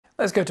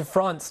Let's go to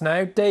France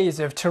now.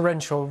 Days of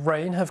torrential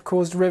rain have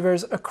caused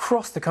rivers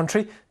across the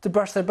country to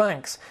burst their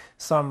banks.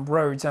 Some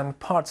roads and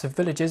parts of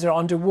villages are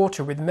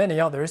underwater, with many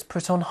others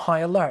put on high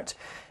alert.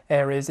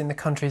 Areas in the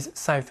country's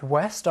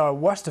southwest are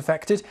worst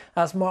affected,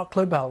 as Mark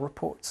Lobel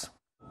reports.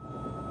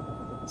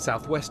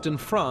 Southwestern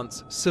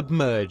France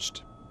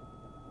submerged.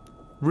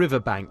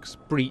 Riverbanks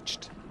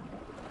breached.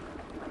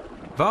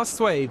 Vast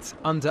swathes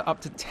under up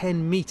to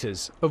 10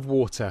 metres of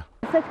water.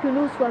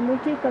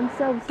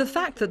 The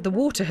fact that the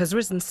water has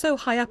risen so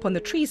high up on the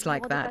trees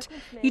like that,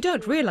 you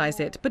don't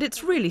realise it, but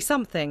it's really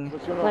something.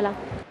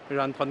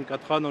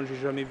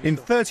 In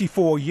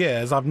 34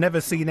 years, I've never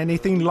seen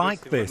anything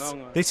like this.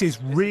 This is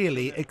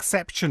really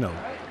exceptional.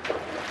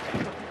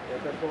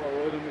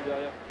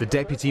 The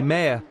deputy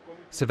mayor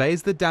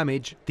surveys the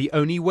damage the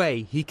only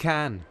way he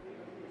can.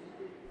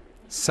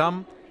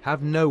 Some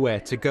have nowhere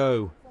to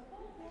go.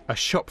 A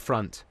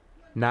shopfront,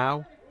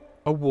 now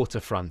a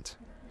waterfront.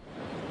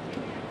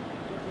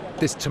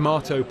 This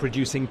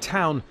tomato-producing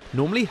town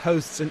normally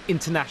hosts an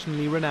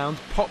internationally renowned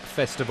pop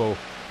festival.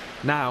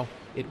 Now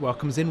it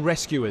welcomes in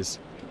rescuers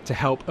to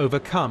help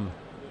overcome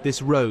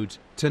this road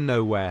to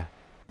nowhere.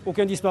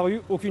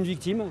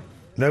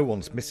 No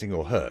one's missing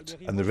or hurt,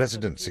 and the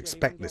residents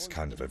expect this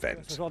kind of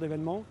event.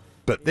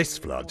 But this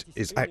flood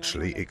is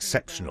actually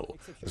exceptional,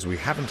 as we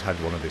haven't had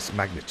one of this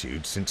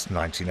magnitude since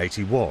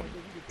 1981.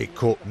 It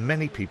caught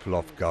many people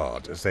off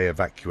guard as they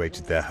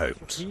evacuated their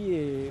homes.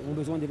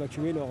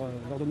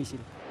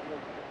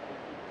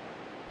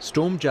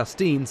 Storm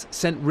Justines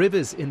sent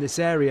rivers in this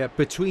area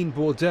between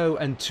Bordeaux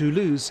and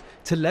Toulouse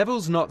to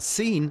levels not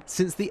seen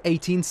since the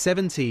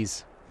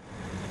 1870s.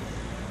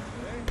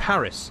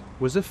 Paris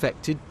was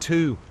affected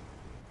too.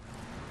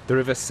 The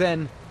River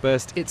Seine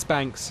burst its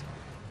banks,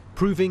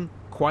 proving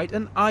quite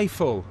an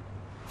eyeful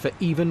for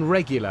even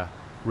regular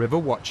river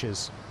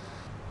watchers.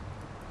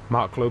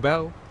 Mark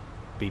Lobel,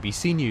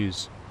 BBC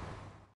News.